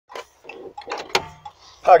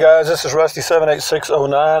Hi guys, this is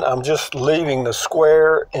Rusty78609. I'm just leaving the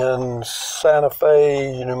square in Santa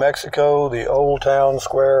Fe, New Mexico, the Old Town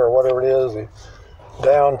Square or whatever it is, the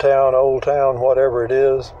downtown, Old Town, whatever it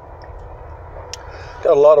is.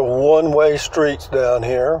 Got a lot of one-way streets down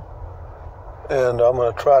here, and I'm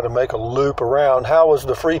going to try to make a loop around. How was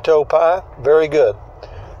the Frito pie? Very good.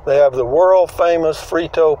 They have the world-famous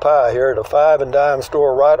Frito pie here at a 5 and dime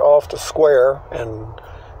store right off the square in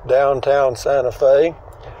downtown Santa Fe.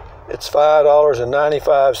 It's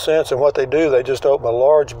 $5.95, and what they do, they just open a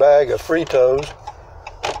large bag of Fritos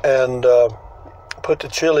and put the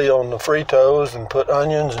chili on the Fritos and put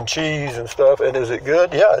onions and cheese and stuff. And is it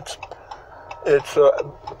good? Yeah, it's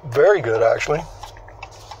very good, actually.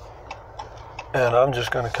 And I'm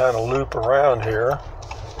just going to kind of loop around here.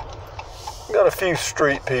 Got a few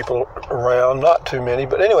street people around, not too many,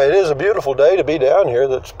 but anyway, it is a beautiful day to be down here.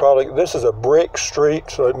 This is a brick street,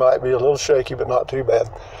 so it might be a little shaky, but not too bad.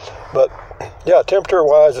 But yeah,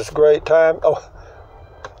 temperature-wise, it's a great time. Oh,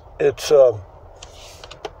 it's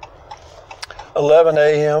 11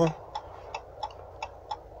 a.m.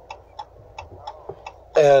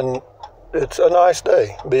 and it's a nice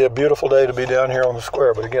day. It'll be a beautiful day to be down here on the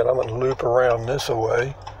square. But again, I'm going to loop around this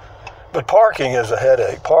way. But parking is a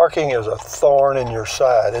headache. Parking is a thorn in your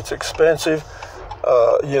side. It's expensive.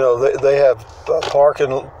 They have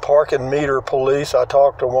parking meter police. I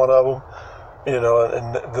talked to one of them, and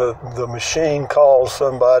the machine calls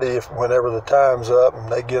somebody whenever the time's up,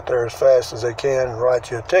 and they get there as fast as they can and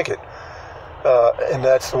write you a ticket. And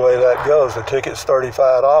that's the way that goes. The ticket's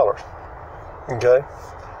 $35. Okay?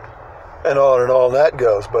 And on that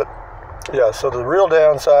goes. But yeah, so the real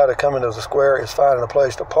downside of coming to the square is finding a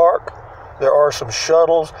place to park. There are some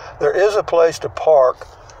shuttles. There is a place to park.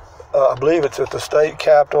 I believe it's at the state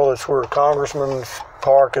capitol. It's where congressmen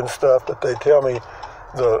park and stuff, but they tell me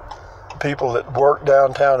the people that work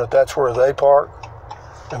downtown that's where they park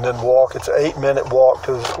and then walk. It's an 8-minute walk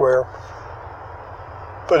to the square.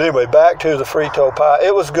 But anyway, back to the Frito pie.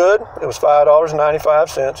 It was good. It was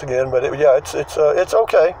 $5.95 again, but it's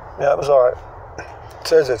okay. Yeah, it was all right. It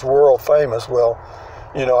says it's world famous. Well,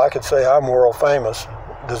 I could say I'm world famous.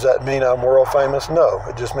 Does that mean I'm world famous? No,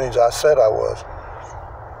 it just means I said I was.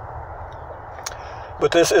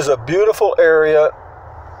 But this is a beautiful area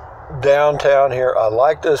downtown here. I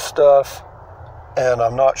like this stuff, and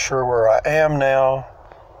I'm not sure where I am now,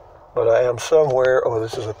 but I am somewhere. Oh,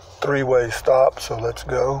 this is a 3-way stop, so let's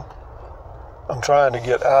go. I'm trying to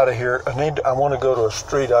get out of here. I want to go to a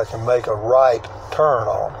street I can make a right turn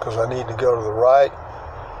on, because I need to go to the right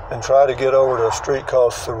and try to get over to a street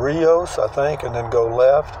called Cerrillos, I think, and then go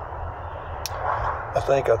left. I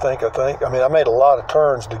think. I mean, I made a lot of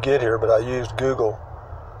turns to get here, but I used Google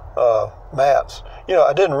Maps.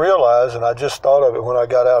 I didn't realize, and I just thought of it when I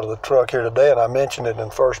got out of the truck here today, and I mentioned it in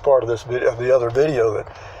the first part of this video, of the other video,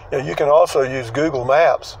 that you can also use Google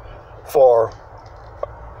Maps for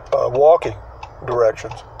walking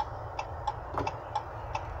directions.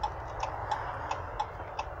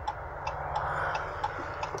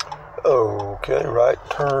 Okay, right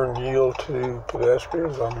turn, yield to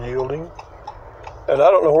pedestrians. I'm yielding. And I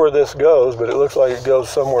don't know where this goes, but it looks like it goes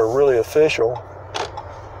somewhere really official.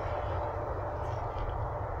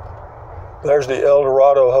 There's the El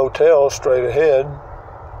Dorado Hotel straight ahead.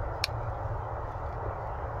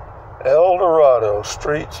 El Dorado,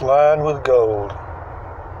 streets lined with gold.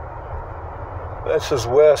 This is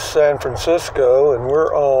West San Francisco, and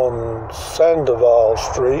we're on Sandoval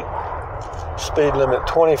Street. Speed limit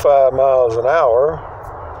 25 miles an hour.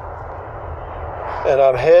 And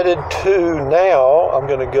I'm headed to now, I'm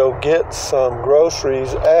going to go get some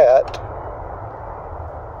groceries at,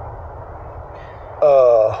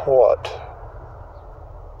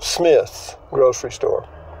 Smith's grocery store.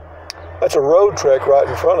 That's a road trek right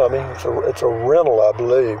in front of me. It's a rental, I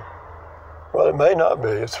believe. Well, it may not be.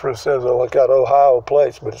 It says it's got Ohio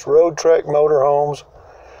plates, but it's Road Trek Motorhomes.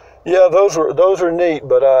 Yeah, those are neat,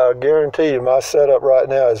 but I guarantee you my setup right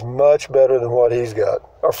now is much better than what he's got.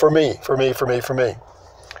 Or for me. For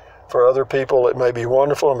other people, it may be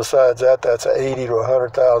wonderful, and besides that, that's an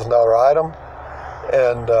 $80,000 to $100,000 item,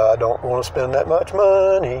 and I don't want to spend that much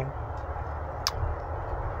money.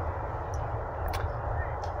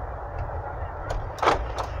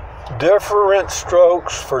 Different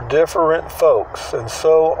strokes for different folks, and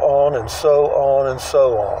so on and so on and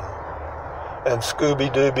so on. And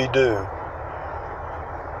Scooby-Dooby-Doo.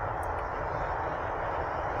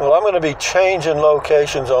 Well, I'm going to be changing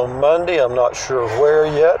locations on Monday. I'm not sure where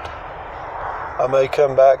yet. I may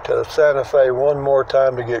come back to Santa Fe one more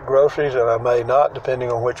time to get groceries, and I may not,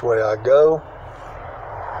 depending on which way I go.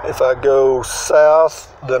 If I go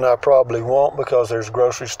south, then I probably won't because there's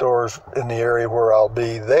grocery stores in the area where I'll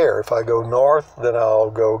be there. If I go north, then I'll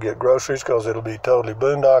go get groceries because it'll be totally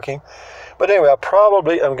boondocking. But anyway, I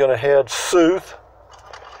probably am going to head south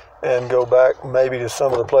and go back maybe to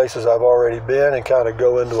some of the places I've already been and kind of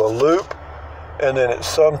go into a loop. And then at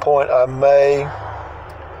some point I may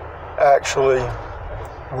actually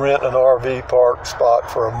rent an RV park spot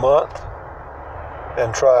for a month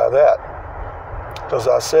and try that. Because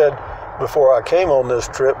I said before I came on this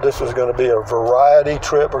trip, this was going to be a variety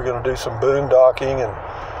trip. We're going to do some boondocking and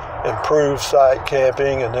improved site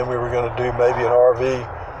camping, and then we were going to do maybe an RV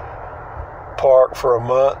park for a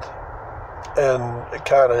month and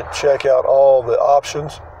kind of check out all the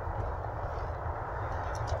options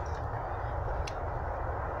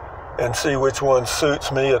and see which one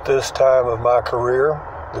suits me at this time of my career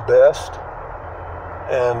the best.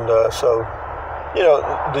 And so, you know,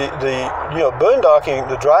 the boondocking,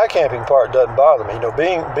 the dry camping part doesn't bother me. You know,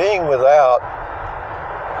 being without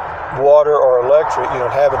water or electric, you know,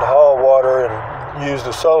 having to haul water and use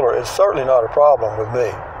the solar is certainly not a problem with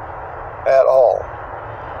me at all.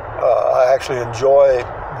 I actually enjoy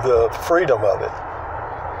the freedom of it.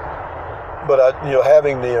 But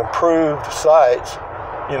having the improved sites,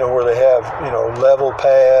 you know, where they have, you know, level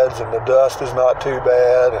pads and the dust is not too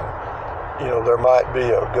bad, and you know, there might be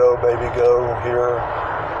a go baby go here.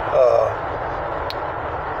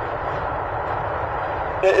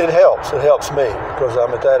 It helps. It helps me because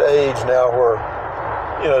I'm at that age now where,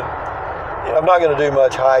 you know I'm not going to do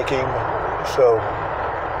much hiking. So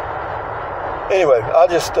anyway, I'll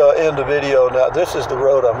just end the video now. This is the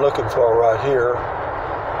road I'm looking for right here.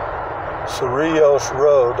 Cerrillos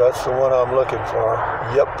Road, that's the one I'm looking for.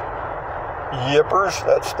 Yep. Yippers,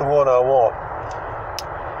 that's the one I want.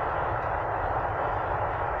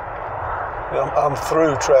 I'm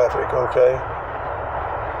through traffic, okay?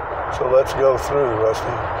 So let's go through,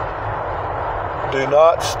 Rusty. Do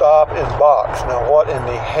not stop in box. Now, what in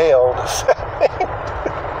the hell does that mean?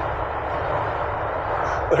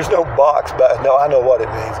 There's no box back. No, I know what it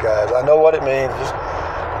means, guys. I know what it means. Just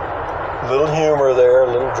a little humor there, a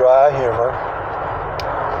little dry humor.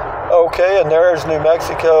 Okay, and there's New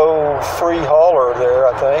Mexico free hauler there,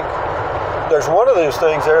 I think. There's one of those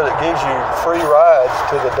things there that gives you free rides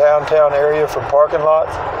to the downtown area from parking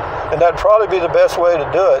lots. And that'd probably be the best way to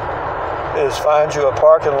do it, is find you a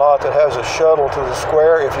parking lot that has a shuttle to the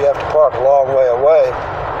square if you have to park a long way away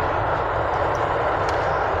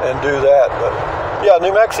and do that. But yeah,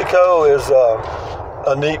 New Mexico is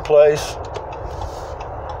a neat place.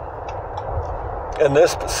 And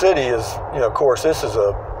this city is, you know, of course, this is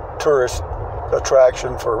a tourist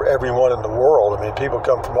attraction for everyone in the world. I mean, people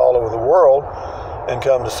come from all over the world and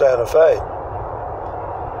come to Santa Fe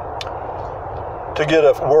to get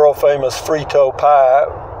a world-famous Frito pie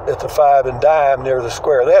at the 5 and Dime near the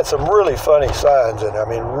square. They had some really funny signs in there. I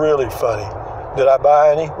mean, really funny. Did I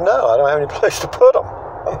buy any? No, I don't have any place to put them.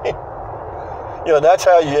 I mean, you know, and that's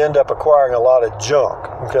how you end up acquiring a lot of junk,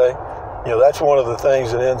 okay? You know, that's one of the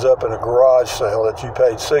things that ends up in a garage sale that you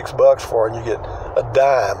paid $6 for and you get a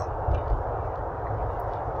dime.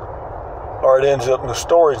 Or it ends up in the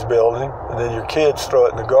storage building and then your kids throw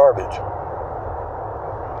it in the garbage.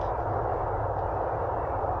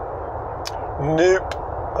 Nope.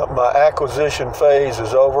 My acquisition phase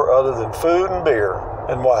is over, other than food and beer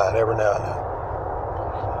and wine every now and then.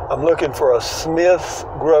 I'm looking for a Smith's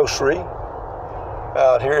Grocery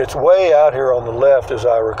out here. It's way out here on the left, as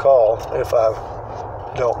I recall, if I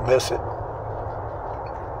don't miss it.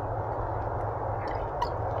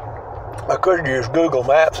 I could use Google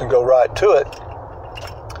Maps and go right to it,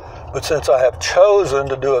 but since I have chosen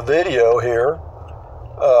to do a video here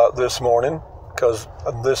this morning, because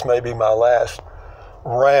this may be my last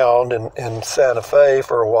round in Santa Fe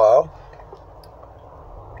for a while.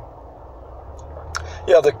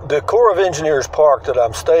 Yeah, the Corps of Engineers Park that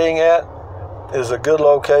I'm staying at is a good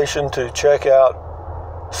location to check out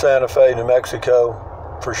Santa Fe, New Mexico,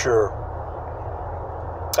 for sure.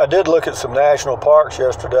 I did look at some national parks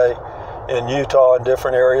yesterday in Utah and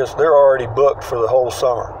different areas. They're already booked for the whole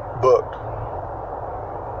summer, booked.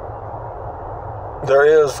 There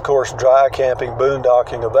is, of course, dry camping,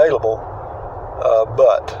 boondocking available,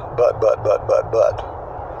 but,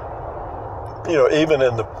 you know, even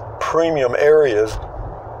in the premium areas,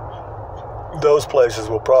 those places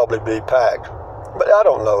will probably be packed. But I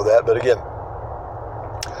don't know that. But again,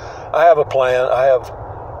 I have a plan. I have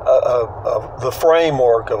the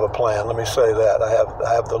framework of a plan. Let me say that. I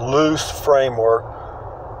have the loose framework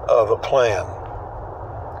of a plan.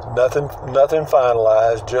 Nothing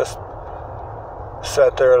finalized. Just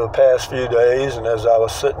sat there the past few days, and as I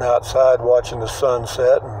was sitting outside watching the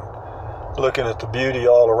sunset and looking at the beauty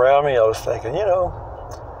all around me, I was thinking, you know,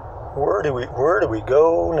 where do we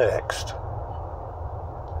go next?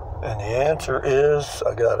 And the answer is,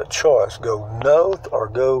 I got a choice: go north or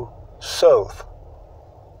go south.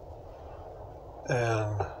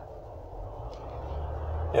 And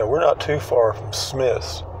yeah, we're not too far from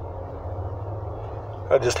Smith's.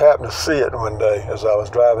 I just happened to see it one day as I was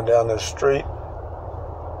driving down this street.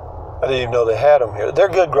 I didn't even know they had them here. They're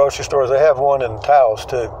good grocery stores. They have one in Taos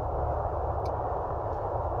too.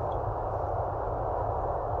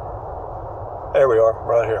 There we are,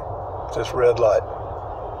 right here. This red light.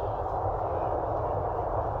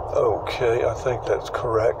 Okay, I think that's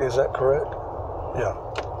correct. Is that correct? Yeah.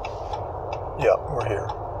 Yeah, we're here.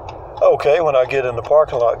 Okay, when I get in the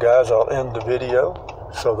parking lot, guys, I'll end the video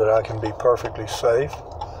so that I can be perfectly safe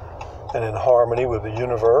and in harmony with the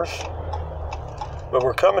universe. But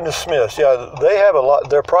we're coming to Smith's. Yeah, they have a lot.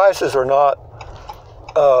 Their prices are not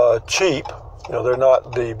cheap. You know, they're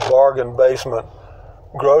not the bargain basement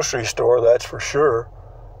grocery store, that's for sure.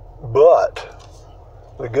 But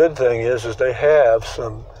the good thing is they have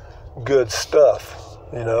some good stuff,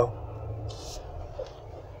 you know.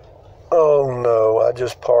 Oh no, I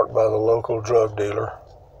just parked by the local drug dealer.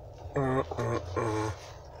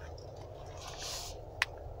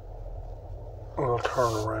 We'll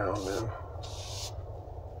turn around then.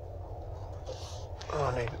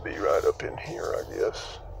 I need to be right up in here, I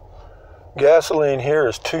guess. Gasoline here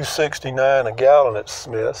is $2.69 a gallon at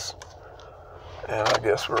Smith's. And I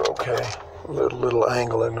guess we're okay. Little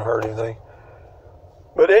angle didn't hurt anything.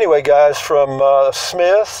 But anyway, guys, from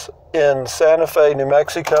Smith's in Santa Fe, New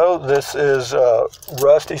Mexico, this is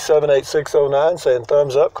Rusty78609 saying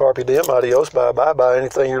thumbs up, carpe diem, adios, bye-bye, buy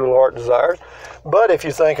anything your little heart desires. But if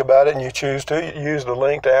you think about it and you choose to, use the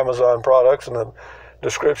link to Amazon products in the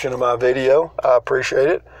description of my video. I appreciate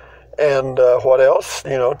it. And what else?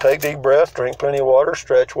 You know, take deep breaths, drink plenty of water,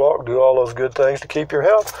 stretch, walk, do all those good things to keep your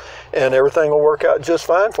health, and everything will work out just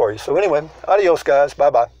fine for you. So anyway, adios, guys.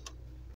 Bye-bye.